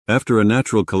After a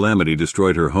natural calamity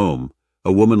destroyed her home,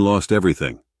 a woman lost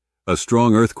everything. A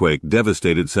strong earthquake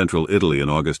devastated central Italy in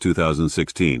August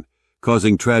 2016,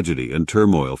 causing tragedy and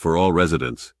turmoil for all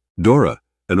residents. Dora,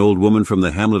 an old woman from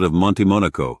the hamlet of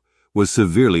Montimonaco, was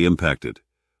severely impacted,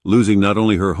 losing not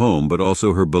only her home but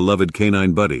also her beloved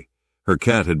canine buddy. Her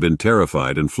cat had been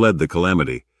terrified and fled the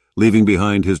calamity, leaving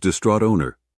behind his distraught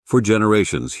owner. For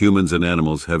generations, humans and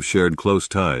animals have shared close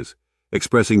ties,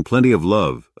 expressing plenty of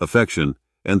love, affection,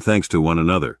 and thanks to one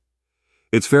another.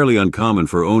 It's fairly uncommon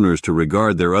for owners to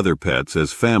regard their other pets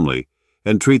as family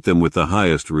and treat them with the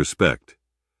highest respect.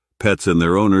 Pets and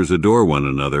their owners adore one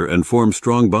another and form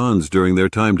strong bonds during their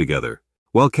time together.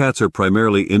 While cats are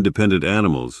primarily independent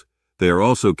animals, they are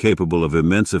also capable of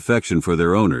immense affection for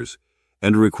their owners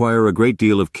and require a great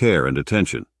deal of care and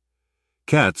attention.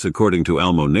 Cats, according to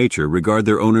Almo Nature, regard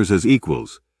their owners as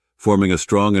equals, forming a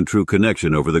strong and true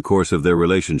connection over the course of their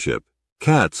relationship.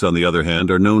 Cats, on the other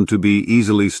hand, are known to be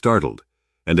easily startled,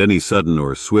 and any sudden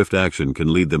or swift action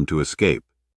can lead them to escape.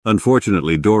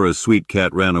 Unfortunately, Dora's sweet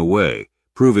cat ran away,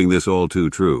 proving this all too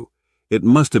true. It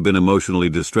must have been emotionally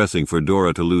distressing for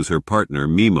Dora to lose her partner,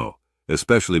 Mimo,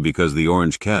 especially because the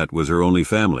orange cat was her only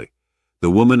family. The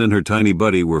woman and her tiny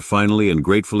buddy were finally and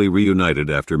gratefully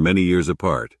reunited after many years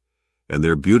apart, and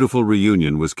their beautiful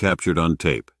reunion was captured on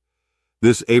tape.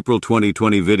 This April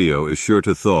 2020 video is sure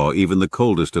to thaw even the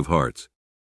coldest of hearts.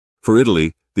 For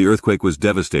Italy, the earthquake was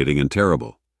devastating and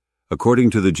terrible.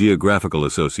 According to the Geographical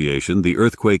Association, the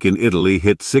earthquake in Italy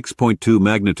hit 6.2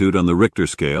 magnitude on the Richter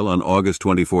scale on August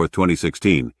 24,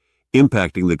 2016,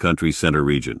 impacting the country's center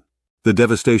region. The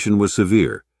devastation was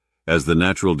severe, as the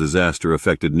natural disaster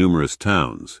affected numerous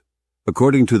towns.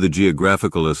 According to the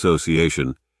Geographical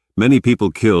Association, many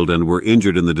people killed and were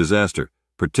injured in the disaster,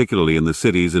 particularly in the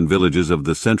cities and villages of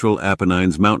the central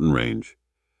Apennines mountain range.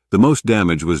 The most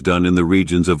damage was done in the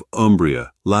regions of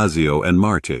Umbria, Lazio, and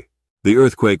Marche. The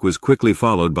earthquake was quickly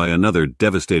followed by another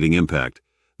devastating impact,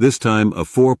 this time a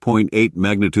 4.8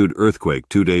 magnitude earthquake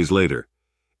 2 days later.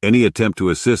 Any attempt to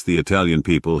assist the Italian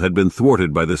people had been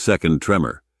thwarted by the second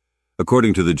tremor.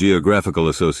 According to the Geographical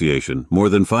Association, more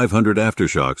than 500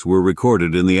 aftershocks were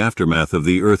recorded in the aftermath of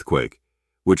the earthquake,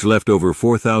 which left over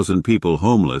 4,000 people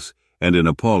homeless and in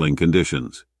appalling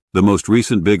conditions. The most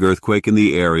recent big earthquake in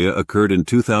the area occurred in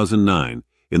 2009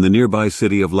 in the nearby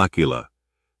city of L'Aquila.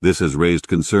 This has raised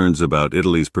concerns about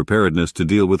Italy's preparedness to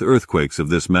deal with earthquakes of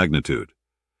this magnitude.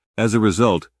 As a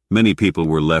result, many people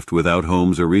were left without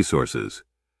homes or resources.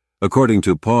 According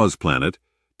to Pause Planet,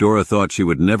 Dora thought she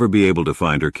would never be able to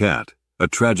find her cat, a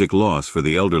tragic loss for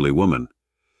the elderly woman.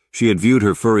 She had viewed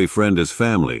her furry friend as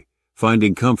family,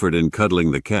 finding comfort in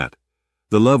cuddling the cat.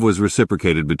 The love was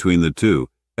reciprocated between the two,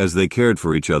 as they cared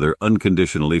for each other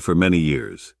unconditionally for many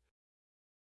years.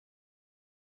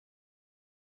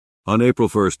 On April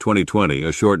 1, 2020,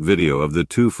 a short video of the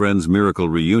two friends' miracle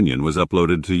reunion was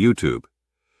uploaded to YouTube.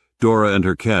 Dora and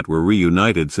her cat were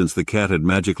reunited since the cat had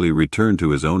magically returned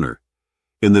to his owner.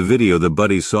 In the video, the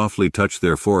buddies softly touched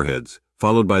their foreheads,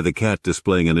 followed by the cat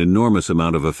displaying an enormous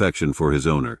amount of affection for his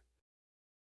owner.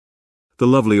 The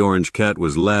lovely orange cat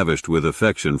was lavished with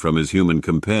affection from his human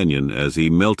companion as he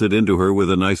melted into her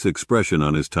with a nice expression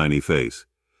on his tiny face.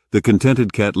 The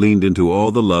contented cat leaned into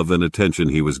all the love and attention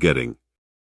he was getting.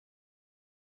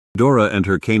 Dora and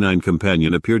her canine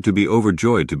companion appeared to be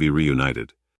overjoyed to be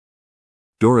reunited.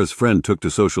 Dora's friend took to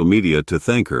social media to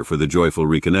thank her for the joyful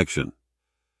reconnection.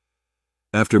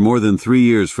 After more than 3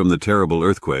 years from the terrible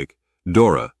earthquake,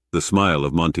 Dora, the smile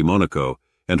of Montimonaco,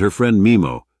 and her friend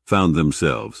Mimo found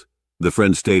themselves, the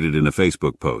friend stated in a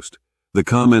Facebook post. The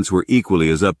comments were equally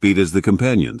as upbeat as the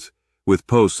companions, with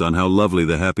posts on how lovely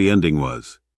the happy ending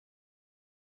was.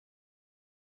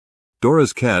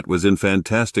 Dora's cat was in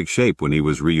fantastic shape when he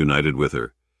was reunited with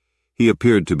her. He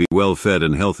appeared to be well fed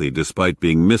and healthy despite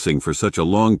being missing for such a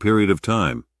long period of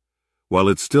time. While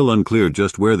it's still unclear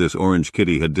just where this orange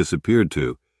kitty had disappeared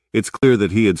to, it's clear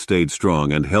that he had stayed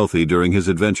strong and healthy during his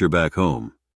adventure back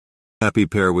home. The happy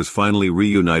pair was finally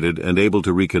reunited and able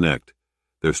to reconnect.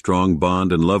 Their strong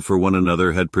bond and love for one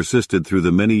another had persisted through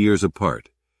the many years apart,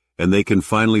 and they can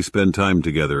finally spend time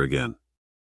together again.